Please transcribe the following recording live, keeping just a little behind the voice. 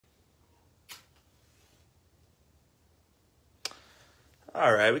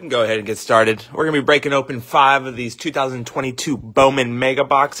All right, we can go ahead and get started. We're going to be breaking open 5 of these 2022 Bowman Mega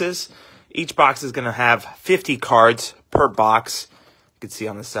Boxes. Each box is going to have 50 cards per box. You can see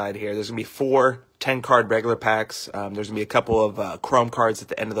on the side here, there's going to be 4 10-card regular packs. There's going to be a couple of chrome cards at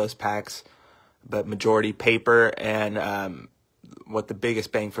the end of those packs, but majority paper. And what the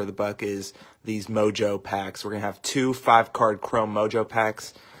biggest bang for the buck is these Mojo packs. We're going to have 2 5-card chrome Mojo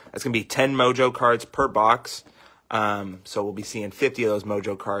packs. That's going to be 10 Mojo cards per box. So we'll be seeing 50 of those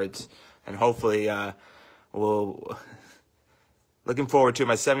Mojo cards, and hopefully, looking forward to it.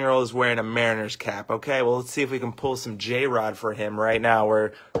 My 7-year-old is wearing a Mariners cap. Okay, well, let's see if we can pull some J-Rod for him right now.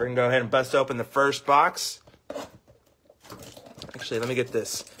 We're going to go ahead and bust open the first box. Actually, let me get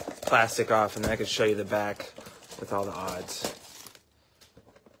this plastic off, and then I can show you the back with all the odds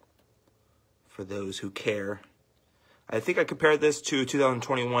for those who care. I think I compared this to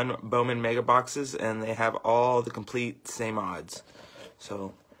 2021 Bowman Mega Boxes, and they have all the complete same odds.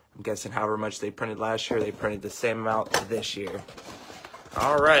 So I'm guessing however much they printed last year, they printed the same amount this year.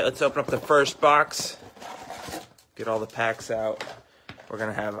 All right, let's open up the first box. Get all the packs out. We're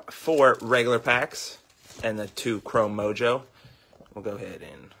going to have 4 regular packs and the 2 Chrome Mojo. We'll go ahead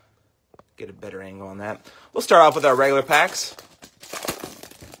and get a better angle on that. We'll start off with our regular packs.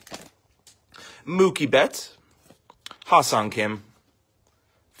 Mookie Betts, Ha-Seong Kim,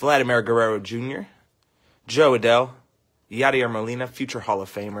 Vladimir Guerrero Jr., Joe Adele, Yadier Molina, future Hall of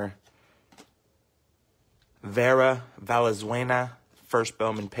Famer, Vera Valenzuela, first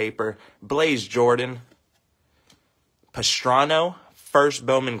Bowman paper, Blaze Jordan, Pastrano, first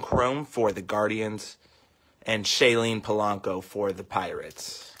Bowman Chrome for the Guardians, and Shailene Polanco for the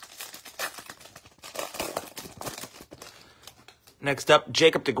Pirates. Next up,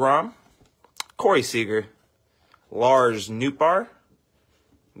 Jacob deGrom, Corey Seager, Lars Nootbaar,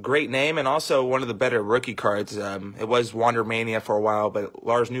 great name, and also one of the better rookie cards. It was Wander Mania for a while, but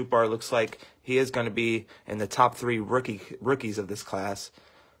Lars Nootbaar looks like he is going to be in the top 3 rookies of this class.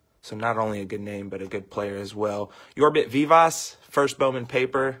 So not only a good name, but a good player as well. Yorbit Vivas, first Bowman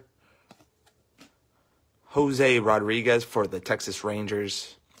paper. Jose Rodriguez for the Texas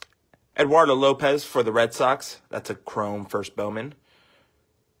Rangers. Eduardo Lopez for the Red Sox. That's a chrome first Bowman.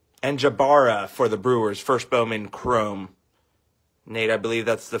 And Jabara for the Brewers, first Bowman Chrome. Nate, I believe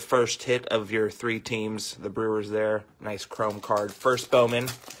that's the first hit of your 3 teams, the Brewers there. Nice Chrome card, first Bowman.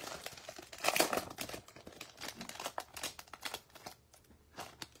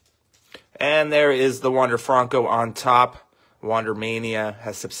 And there is the Wander Franco on top. Wander Mania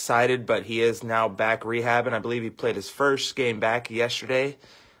has subsided, but he is now back rehabbing. I believe he played his first game back yesterday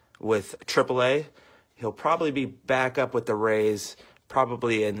with AAA. He'll probably be back up with the Rays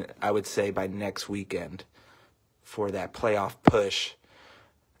probably in, I would say, by next weekend for that playoff push.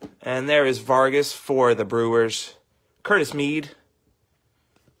 And there is Vargas for the Brewers. Curtis Mead,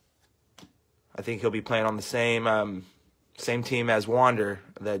 I think he'll be playing on the same team as Wander,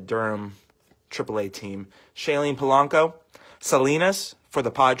 the Durham AAA team. Shailene Polanco, Salinas for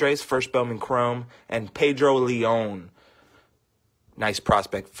the Padres, first Bowman Chrome, and Pedro Leon, nice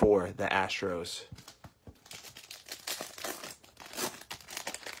prospect for the Astros.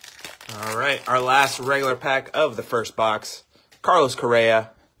 All right, our last regular pack of the first box. Carlos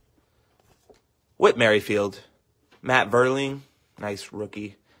Correa, Whit Merrifield, Matt Verling, nice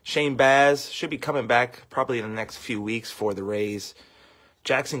rookie. Shane Baz should be coming back probably in the next few weeks for the Rays.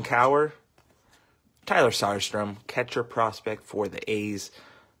 Jackson Cower, Tyler Soderstrom, catcher prospect for the A's.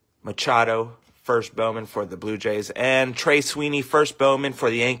 Machado, first Bowman for the Blue Jays. And Trey Sweeney, first Bowman for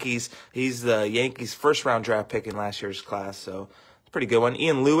the Yankees. He's the Yankees' first-round draft pick in last year's class, so pretty good one.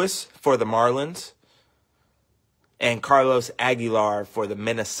 Ian Lewis for the Marlins. And Carlos Aguilar for the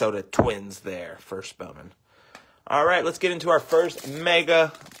Minnesota Twins there, first Bowman. All right, let's get into our first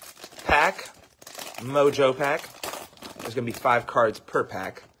mega pack, Mojo pack. There's going to be 5 cards per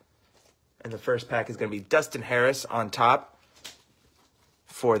pack. And the first pack is going to be Dustin Harris on top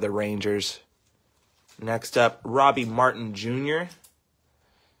for the Rangers. Next up, Robbie Martin Jr.,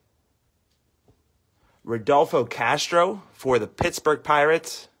 Rodolfo Castro for the Pittsburgh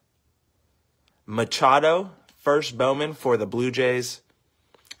Pirates. Machado, first Bowman for the Blue Jays.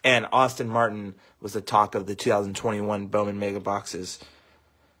 And Austin Martin was the talk of the 2021 Bowman Mega Boxes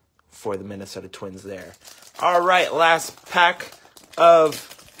for the Minnesota Twins there. All right, last pack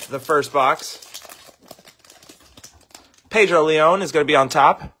of the first box. Pedro Leon is going to be on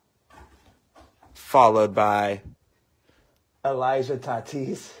top, followed by Elijah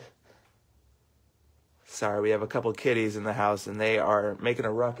Tatis. Sorry, we have a couple kitties in the house, and they are making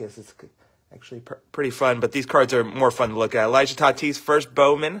a ruckus. It's actually pretty fun, but these cards are more fun to look at. Elijah Tatis, first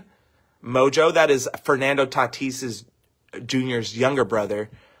Bowman Mojo. That is Fernando Tatis's Jr.'s younger brother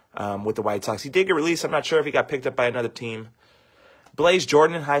with the White Sox. He did get released. I'm not sure if he got picked up by another team. Blaze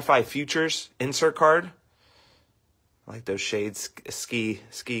Jordan, High Five Futures insert card. I like those shades, ski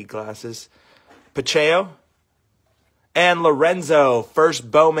glasses. Pacheco. And Lorenzo,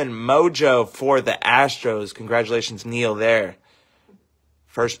 first Bowman Mojo for the Astros. Congratulations, Neil, there.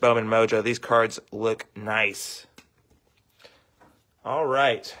 First Bowman Mojo. These cards look nice. All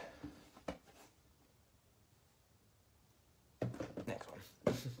right. Next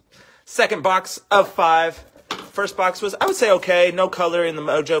one. Second box of 5. First box was, I would say, okay. No color in the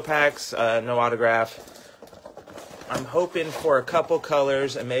Mojo packs. No autograph. I'm hoping for a couple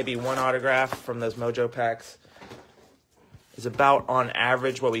colors and maybe one autograph from those Mojo packs. Is about on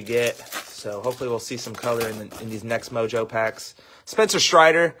average what we get. So hopefully we'll see some color in these next Mojo packs. Spencer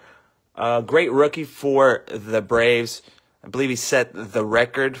Strider, great rookie for the Braves. I believe he set the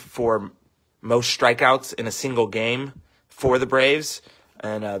record for most strikeouts in a single game for the Braves.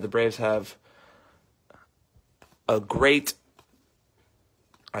 And the Braves have a great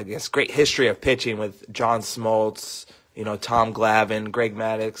history of pitching with John Smoltz, Tom Glavine, Greg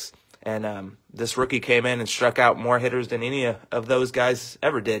Maddux. And this rookie came in and struck out more hitters than any of those guys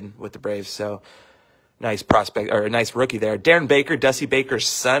ever did with the Braves. So nice prospect, or a nice rookie there. Darren Baker, Dusty Baker's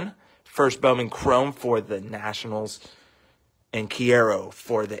son. First Bowman Chrome for the Nationals. And Chiaro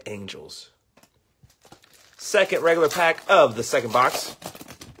for the Angels. Second regular pack of the second box.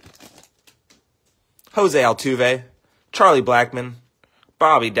 Jose Altuve, Charlie Blackmon,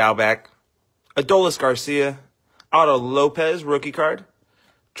 Bobby Dalbec, Adolis Garcia, Otto Lopez, rookie card,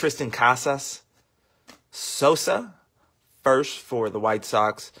 Tristan Casas, Sosa, first for the White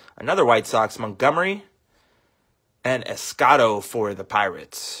Sox, another White Sox, Montgomery, and Escato for the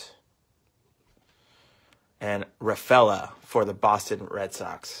Pirates, and Rafaela for the Boston Red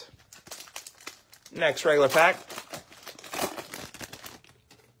Sox. Next regular pack.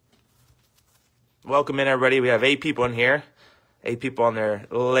 Welcome in, everybody. We have 8 people in here. 8 people on their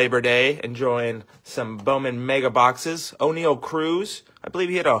Labor Day enjoying some Bowman Mega Boxes. O'Neal Cruz, I believe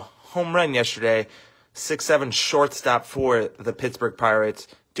he hit a home run yesterday. 6'7" shortstop for the Pittsburgh Pirates,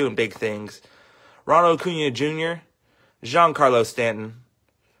 doing big things. Ronald Acuna Jr., Giancarlo Stanton,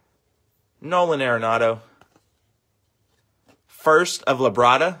 Nolan Arenado. First of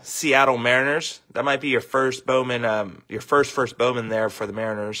Labrada, Seattle Mariners. That might be your first Bowman, your first Bowman there for the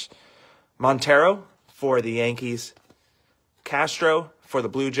Mariners. Montero for the Yankees. Castro for the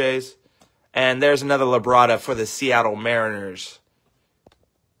Blue Jays. And there's another Labrada for the Seattle Mariners.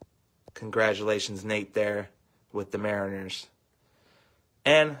 Congratulations, Nate, there with the Mariners.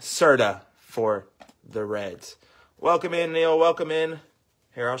 And Serta for the Reds. Welcome in, Neil. Welcome in.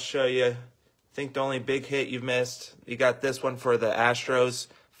 Here, I'll show you. I think the only big hit you've missed, you got this one for the Astros.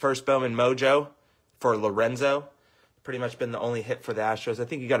 First Bowman Mojo for Lorenzo. Pretty much been the only hit for the Astros. I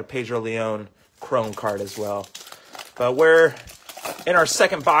think you got a Pedro Leon Chrome card as well. But we're in our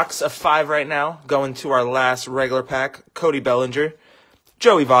second box of 5 right now. Going to our last regular pack. Cody Bellinger,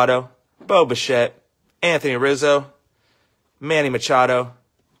 Joey Votto, Bo Bichette, Anthony Rizzo, Manny Machado,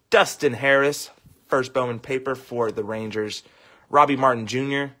 Dustin Harris, first Bowman paper for the Rangers, Robbie Martin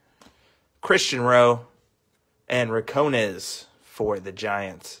Jr., Christian Rowe, and Racones for the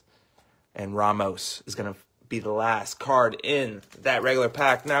Giants. And Ramos is going to be the last card in that regular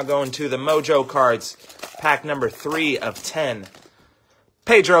pack. Now going to the Mojo cards, pack number 3 of 10.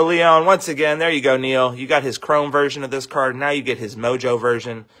 Pedro Leon, once again, there you go, Neil. You got his Chrome version of this card. Now you get his Mojo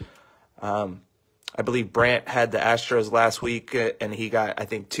version. I believe Brant had the Astros last week, and he got, I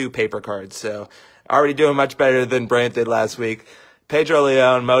think, 2 paper cards. So already doing much better than Brant did last week. Pedro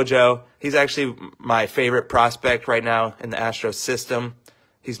Leon, Mojo. He's actually my favorite prospect right now in the Astros system.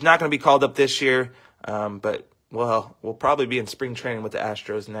 He's not going to be called up this year. But, well, we'll probably be in spring training with the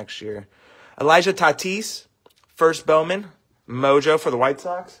Astros next year. Elijah Tatis, first Bowman, Mojo for the White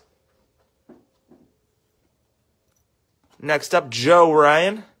Sox. Next up, Joe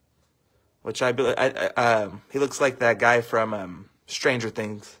Ryan, which he looks like that guy from Stranger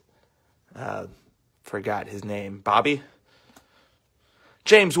Things. Forgot his name. Bobby.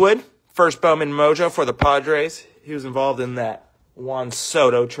 James Wood, first Bowman Mojo for the Padres. He was involved in that Juan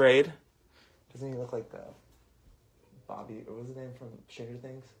Soto trade. Doesn't he look like the Bobby, or what was his name from Stranger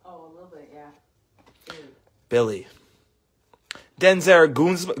Things? Oh, a little bit, yeah. Billy. Denzer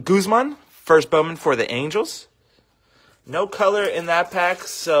Guzman, first Bowman for the Angels. No color in that pack,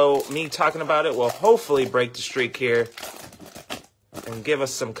 so me talking about it will hopefully break the streak here and give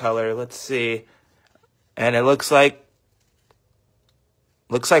us some color. Let's see. And it looks like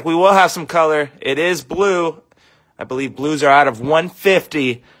we will have some color. It is blue. I believe blues are out of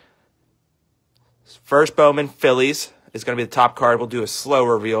 150. First Bowman, Phillies, is going to be the top card. We'll do a slow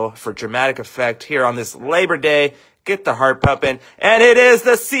reveal for dramatic effect here on this Labor Day. Get the heart pumping. And it is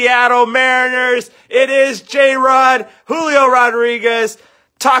the Seattle Mariners. It is J-Rod, Julio Rodriguez,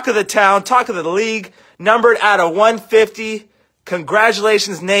 talk of the town, talk of the league, numbered out of 150.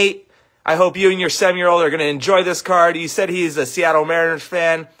 Congratulations, Nate. I hope you and your 7-year-old are going to enjoy this card. You said he's a Seattle Mariners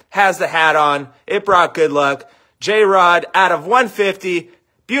fan, has the hat on. It brought good luck. J-Rod out of 150.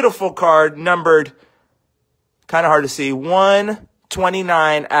 Beautiful card, numbered, kind of hard to see,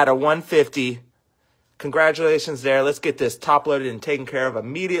 129 out of 150. Congratulations there. Let's get this top-loaded and taken care of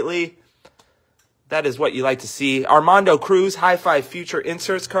immediately. That is what you like to see. Armando Cruz, High Five Future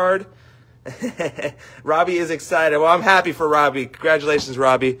Inserts card. Robbie is excited. Well, I'm happy for Robbie. Congratulations,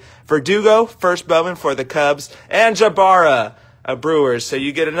 Robbie. Verdugo, first Bowman for the Cubs. And Jabara, Brewers. So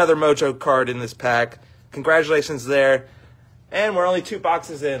you get another Mojo card in this pack. Congratulations there. And we're only 2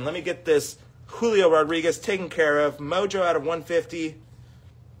 boxes in. Let me get this Julio Rodriguez taken care of. Mojo out of 150.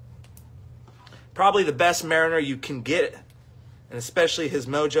 Probably the best Mariner you can get. And especially his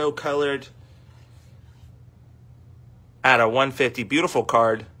Mojo colored out of 150. Beautiful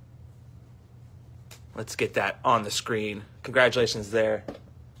card. Let's get that on the screen. Congratulations there.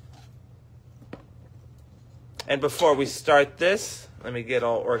 And before we start this, let me get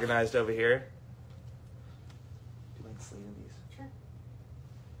all organized over here. Do you mind sleeving these? Sure.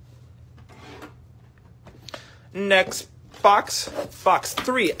 Next box. Box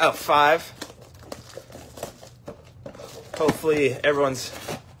 3 of 5. Hopefully everyone's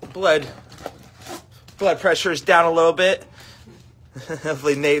blood pressure is down a little bit.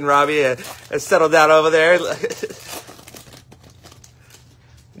 Hopefully Nate and Robbie have settled down over there.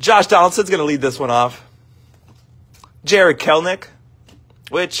 Josh Donaldson's going to lead this one off. Jared Kelenic,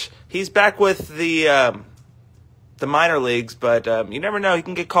 which he's back with the minor leagues, but you never know. He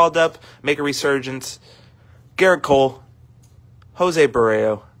can get called up, make a resurgence. Garrett Cole, Jose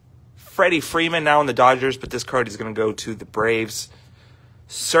Barrero, Freddie Freeman now in the Dodgers, but this card is going to go to the Braves.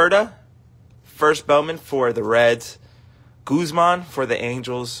 Serta, first Bowman for the Reds. Guzman for the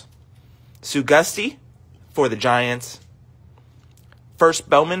Angels. Sugusti for the Giants. First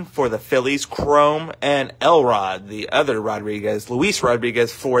Bowman for the Phillies. Chrome and Elrod, the other Rodriguez. Luis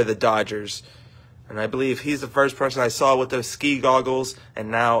Rodriguez for the Dodgers. And I believe he's the first person I saw with those ski goggles.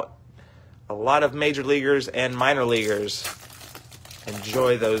 And now a lot of major leaguers and minor leaguers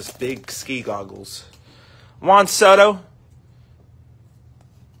enjoy those big ski goggles. Juan Soto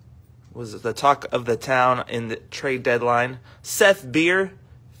was the talk of the town in the trade deadline. Seth Beer,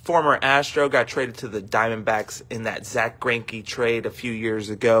 former Astro, got traded to the Diamondbacks in that Zach Greinke trade a few years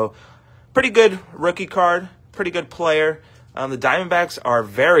ago. Pretty good rookie card, pretty good player. The Diamondbacks are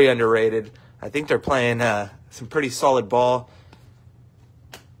very underrated. I think they're playing some pretty solid ball.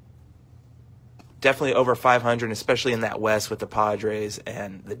 Definitely over 500, especially in that West with the Padres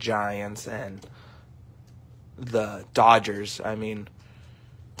and the Giants and the Dodgers. I mean,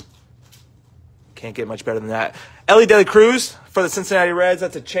 can't get much better than that. Elly De La Cruz for the Cincinnati Reds.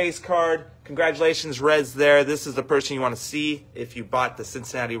 That's a chase card. Congratulations, Reds, there. This is the person you want to see if you bought the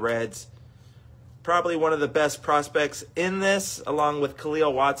Cincinnati Reds. Probably one of the best prospects in this, along with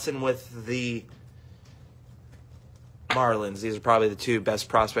Khalil Watson with the Marlins. These are probably the 2 best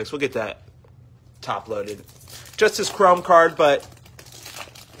prospects. We'll get that top-loaded. Just his Chrome card, but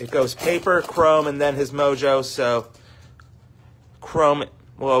it goes paper, Chrome, and then his Mojo. So Chrome,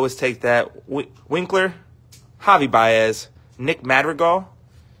 we'll always take that. Winkler, Javi Baez, Nick Madrigal,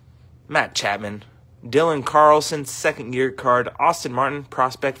 Matt Chapman, Dylan Carlson, second-year card, Austin Martin,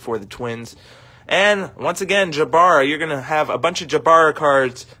 prospect for the Twins. And once again, Jabara. You're going to have a bunch of Jabara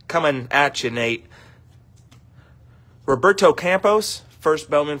cards coming at you, Nate. Roberto Campos, first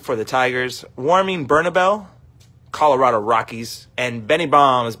Bowman for the Tigers. Warming Bernabel, Colorado Rockies. And Benny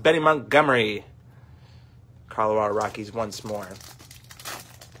Bombs, Benny Montgomery, Colorado Rockies once more.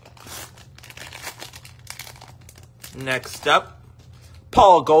 Next up,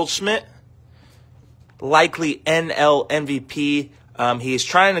 Paul Goldschmidt, likely NL MVP. He's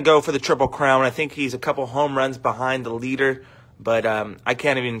trying to go for the Triple Crown. I think he's a couple home runs behind the leader, but I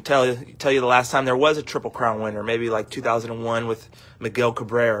can't even tell you the last time there was a Triple Crown winner, maybe like 2001 with Miguel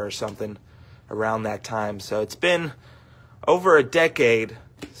Cabrera or something around that time. So it's been over a decade.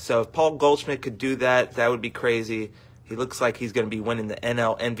 So if Paul Goldschmidt could do that, that would be crazy. He looks like he's going to be winning the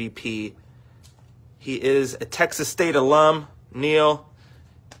NL MVP. He is a Texas State alum. Neil,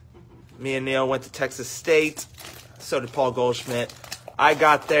 me and Neil went to Texas State. So did Paul Goldschmidt. I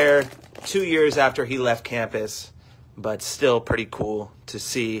got there 2 years after he left campus, but still pretty cool to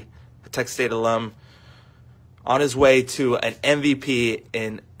see a Texas State alum on his way to an MVP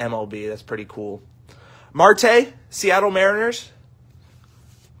in MLB. That's pretty cool. Marte, Seattle Mariners.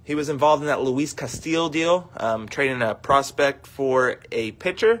 He was involved in that Luis Castillo deal, trading a prospect for a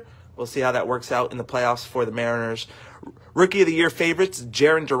pitcher. We'll see how that works out in the playoffs for the Mariners. Rookie of the Year favorites,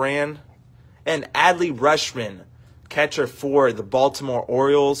 Jarren Duran and Adley Rutschman, catcher for the Baltimore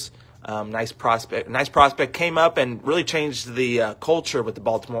Orioles. Nice prospect. Nice prospect. Came up and really changed the culture with the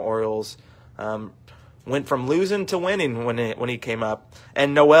Baltimore Orioles. Went from losing to winning when he came up.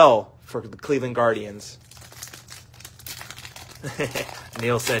 And Noel for the Cleveland Guardians.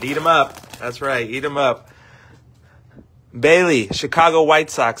 Neil said, eat him up. That's right, eat him up. Bailey, Chicago White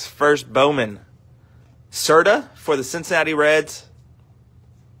Sox, first Bowman. Serta for the Cincinnati Reds.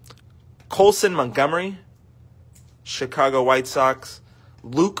 Colson Montgomery, Chicago White Sox.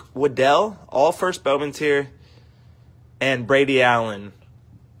 Luke Waddell, all first Bowmans here. And Brady Allen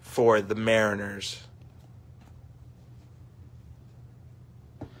for the Mariners.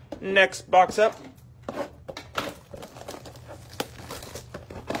 Next box up.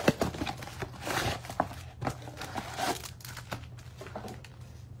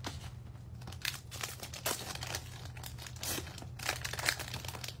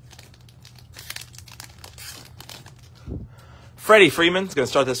 Freddie Freeman's going to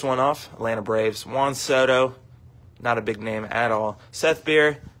start this one off. Atlanta Braves. Juan Soto, not a big name at all. Seth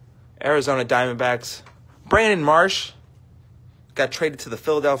Beer, Arizona Diamondbacks. Brandon Marsh, got traded to the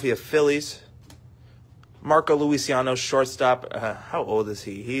Philadelphia Phillies. Marco Luciano, shortstop. How old is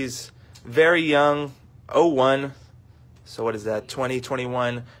he? He's very young, 01. So what is that,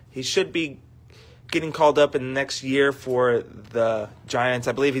 2021? He should be getting called up in the next year for the Giants.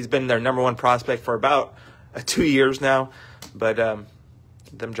 I believe he's been their number one prospect for about 2 years now. But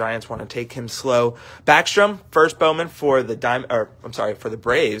them Giants want to take him slow. Backstrom, first Bowman for the for the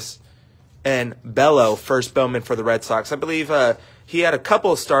Braves, and Bello, first Bowman for the Red Sox. I believe he had a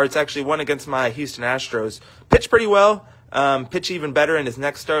couple of starts. Actually, one against my Houston Astros. Pitched pretty well. Pitch even better in his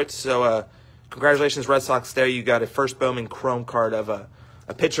next start. So congratulations, Red Sox. There you got a first Bowman Chrome card of a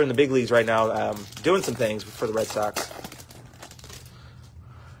pitcher in the big leagues right now, doing some things for the Red Sox.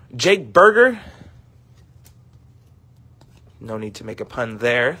 Jake Berger. No need to make a pun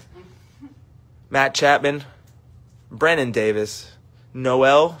there. Matt Chapman, Brennan Davis,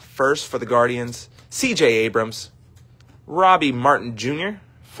 Noel first for the Guardians, C.J. Abrams, Robbie Martin Jr.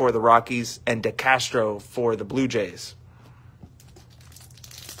 for the Rockies, and DeCastro for the Blue Jays.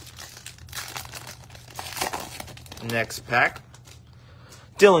 Next pack.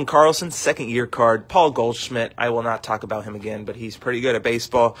 Dylan Carlson, second-year card. Paul Goldschmidt, I will not talk about him again, but he's pretty good at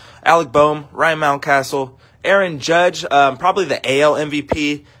baseball. Alec Boehm, Ryan Mountcastle, Aaron Judge, probably the AL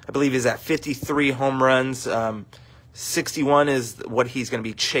MVP. I believe he's at 53 home runs. 61 is what he's going to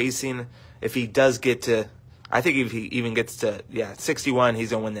be chasing. If he does get to, I think if he even gets to, 61,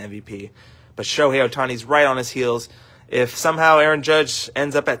 he's going to win the MVP. But Shohei Ohtani's right on his heels. If somehow Aaron Judge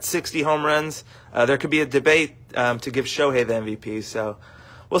ends up at 60 home runs, there could be a debate to give Shohei the MVP. So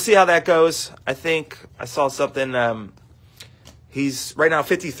we'll see how that goes. I think I saw something. He's right now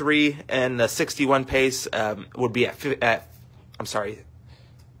 53, and the 61 pace would be at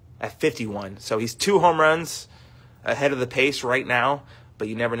 51. So he's 2 home runs ahead of the pace right now. But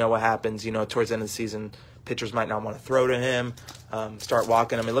you never know what happens. You know, towards the end of the season, pitchers might not want to throw to him, start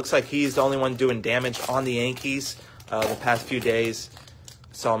walking him. It looks like he's the only one doing damage on the Yankees the past few days.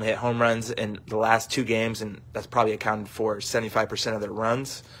 Saw him hit home runs in the last 2 games, and that's probably accounted for 75% of their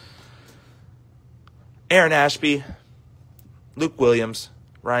runs. Aaron Ashby, Luke Williams,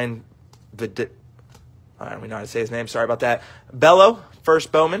 Ryan Vidit. I don't even know how to say his name. Sorry about that. Bello,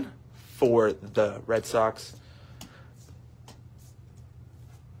 first Bowman for the Red Sox.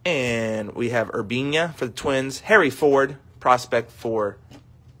 And we have Urbina for the Twins. Harry Ford, prospect for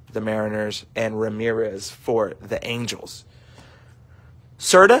the Mariners. And Ramirez for the Angels.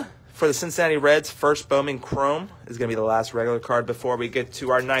 Serta for the Cincinnati Reds. First Bowman Chrome is going to be the last regular card before we get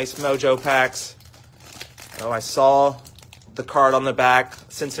to our nice Mojo packs. Oh, I saw the card on the back.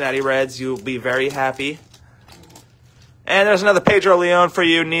 Cincinnati Reds. You'll be very happy. And there's another Pedro Leon for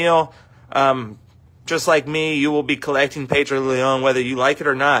you, Neil. Just like me, you will be collecting Pedro Leon whether you like it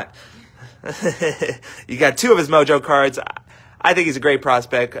or not. You got 2 of his Mojo cards. I think he's a great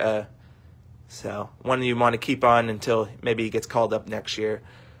prospect. So one you want to keep on until maybe he gets called up next year.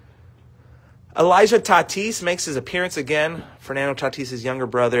 Elijah Tatis makes his appearance again. Fernando Tatis' younger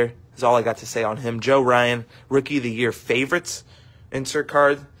brother is all I got to say on him. Joe Ryan, Rookie of the Year favorites. Insert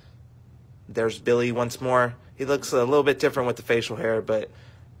card. There's Billy once more. He looks a little bit different with the facial hair, but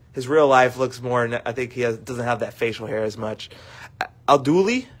his real life looks more, I think he doesn't have that facial hair as much.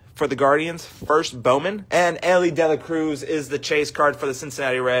 Alduli for the Guardians, first Bowman. And Ellie De La Cruz is the chase card for the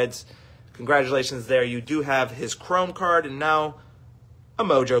Cincinnati Reds. Congratulations there. You do have his Chrome card and now a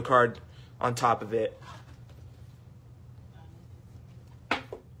Mojo card on top of it.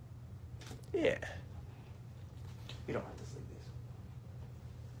 Yeah. You don't have to sleep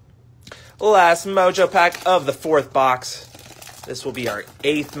these. Last Mojo pack of the 4th box. This will be our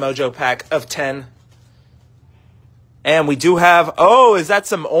 8th Mojo pack of 10. And we do have, oh, is that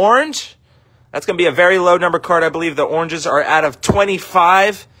some orange? That's going to be a very low number card. I believe the oranges are out of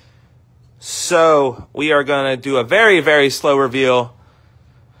 25. So we are going to do a very, very slow reveal.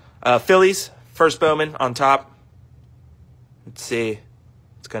 Phillies, first Bowman on top. Let's see.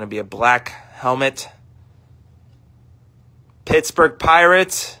 It's going to be a black helmet. Pittsburgh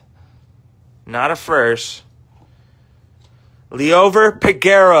Pirates. Not a first. Leover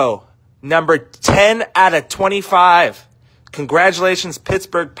Peguero, number 10 out of 25. Congratulations,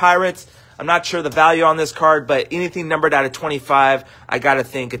 Pittsburgh Pirates. I'm not sure the value on this card, but anything numbered out of 25, I got to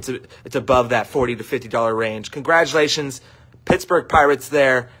think it's above that $40 to $50 range. Congratulations, Pittsburgh Pirates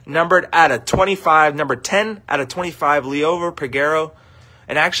there. Numbered out of 25, number 10 out of 25, Leover Peguero.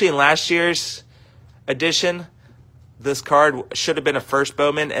 And actually in last year's edition, this card should have been a first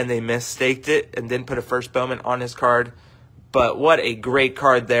Bowman, and they mistaked it and didn't put a first Bowman on his card. But what a great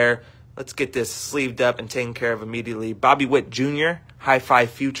card there. Let's get this sleeved up and taken care of immediately. Bobby Witt Jr., High Five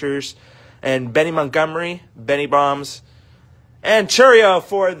Futures, and Benny Montgomery, Benny Bombs, and Churio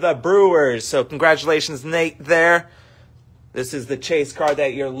for the Brewers. So congratulations, Nate, there. This is the chase card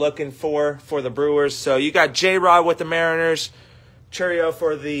that you're looking for the Brewers. So you got J-Rod with the Mariners, Churio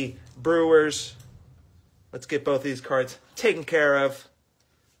for the Brewers. Let's get both these cards taken care of.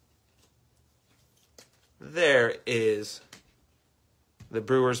 There is the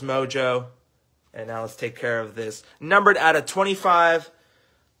Brewers Mojo. And now let's take care of this. Numbered out of 25.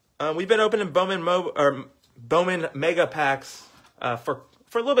 We've been opening Bowman Mega Packs for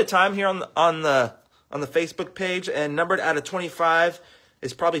a little bit of time here on the Facebook page, and numbered out of 25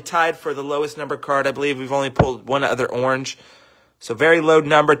 is probably tied for the lowest number card. I believe we've only pulled one other orange, so very low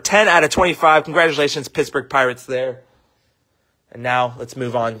number. 10 out of 25. Congratulations, Pittsburgh Pirates there. And now let's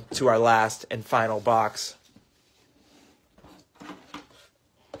move on to our last and final box.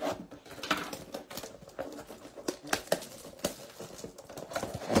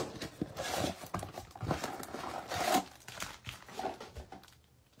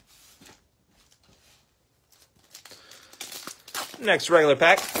 Next regular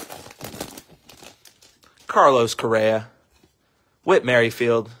pack. Carlos Correa, Whit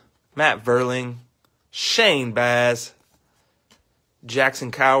Merrifield, Matt Verling, Shane Baz,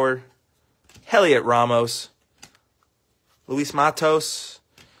 Jackson Cower, Heliot Ramos, Luis Matos,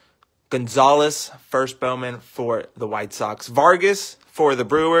 Gonzalez, first Bowman for the White Sox, Vargas for the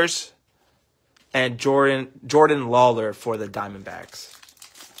Brewers, and Jordan Lawler for the Diamondbacks.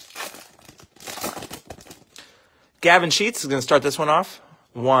 Gavin Sheets is going to start this one off.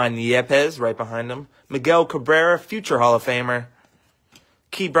 Juan Yepes right behind him. Miguel Cabrera, future Hall of Famer.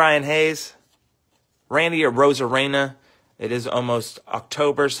 Key Brian Hayes. Randy Rosarena. It is almost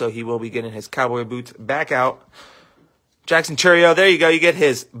October, so he will be getting his cowboy boots back out. Jackson Churio, there you go. You get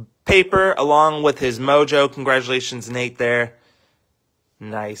his paper along with his mojo. Congratulations, Nate, there.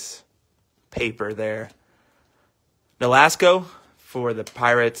 Nice paper there. Nolasco for the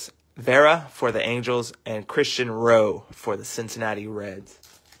Pirates. Vera for the Angels, and Christian Rowe for the Cincinnati Reds.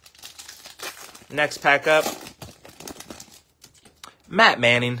 Next pack up, Matt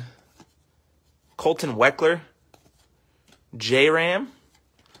Manning, Colton Weckler, J-Ram,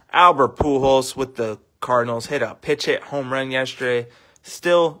 Albert Pujols with the Cardinals. Hit a pitch hit home run yesterday.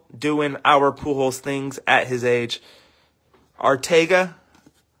 Still doing Albert Pujols things at his age. Ortega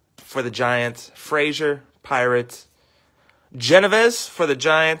for the Giants, Frazier, Pirates, Genovese for the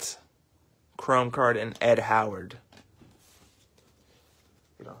Giants, Chrome card, and Ed Howard.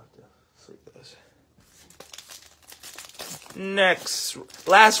 You don't have to sleep those. Next,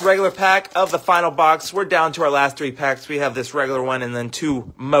 last regular pack of the final box. We're down to our last 3 packs. We have this regular one and then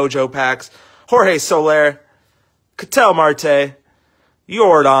 2 Mojo packs. Jorge Soler, Ketel Marte,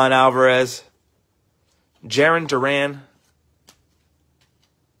 Yordan Alvarez, Jarren Duran,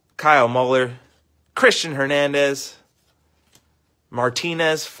 Kyle Muller, Christian Hernandez,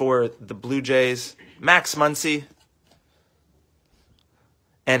 Martinez for the Blue Jays, Max Muncy,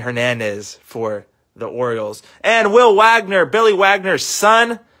 and Hernandez for the Orioles. And Will Wagner, Billy Wagner's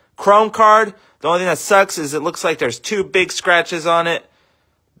son, Chrome card. The only thing that sucks is it looks like there's 2 big scratches on it.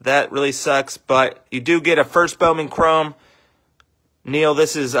 That really sucks, but you do get a first Bowman Chrome. Neil,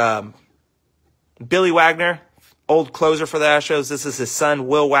 this is Billy Wagner, old closer for the Astros. This is his son,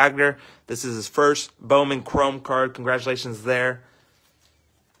 Will Wagner. This is his first Bowman Chrome card. Congratulations there.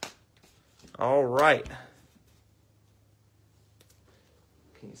 All right.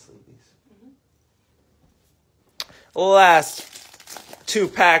 Can you sleeve these? Last 2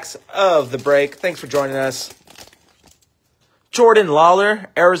 packs of the break. Thanks for joining us. Jordan Lawler,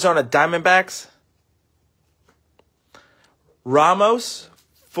 Arizona Diamondbacks. Ramos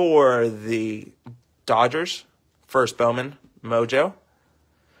for the Dodgers. First Bowman, Mojo.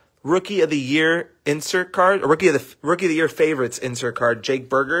 Rookie of the Year insert card. Or Rookie of the Year favorites insert card. Jake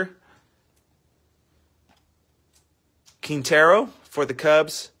Berger. Quintero for the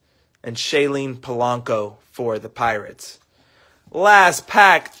Cubs. And Shailene Polanco for the Pirates. Last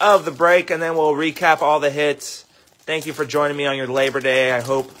pack of the break, and then we'll recap all the hits. Thank you for joining me on your Labor Day. I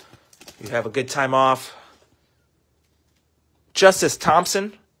hope you have a good time off. Justice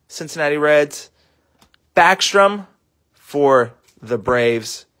Thompson, Cincinnati Reds. Backstrom for the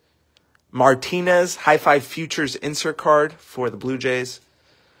Braves. Martinez, High Five Futures insert card for the Blue Jays.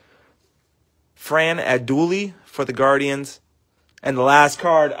 Fran Aduli for the Guardians. And the last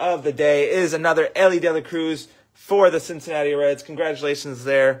card of the day is another Elly De La Cruz for the Cincinnati Reds. Congratulations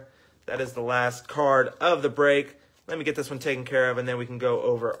there. That is the last card of the break. Let me get this one taken care of, and then we can go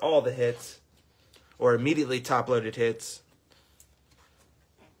over all the hits, or immediately top-loaded hits.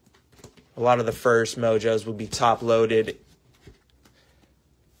 A lot of the first Mojos will be top-loaded.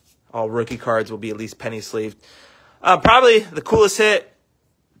 All rookie cards will be at least penny-sleeved. Probably the coolest hit,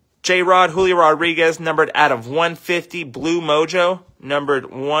 J-Rod, Julio Rodriguez, numbered out of 150. Blue Mojo, numbered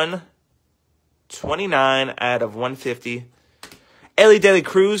 129 out of 150. Elly De La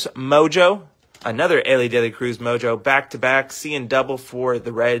Cruz Mojo, another Elly De La Cruz Mojo, back-to-back, C and double for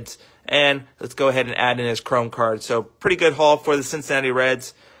the Reds. And let's go ahead and add in his Chrome card. So pretty good haul for the Cincinnati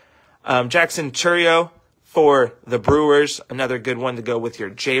Reds. Jackson Chourio for the Brewers, another good one to go with your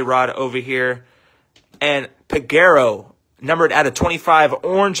J-Rod over here. And Peguero, numbered out of 25,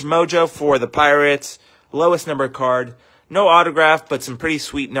 Orange Mojo for the Pirates. Lowest number card. No autograph, but some pretty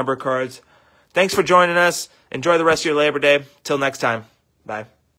sweet number cards. Thanks for joining us. Enjoy the rest of your Labor Day. Till next time. Bye.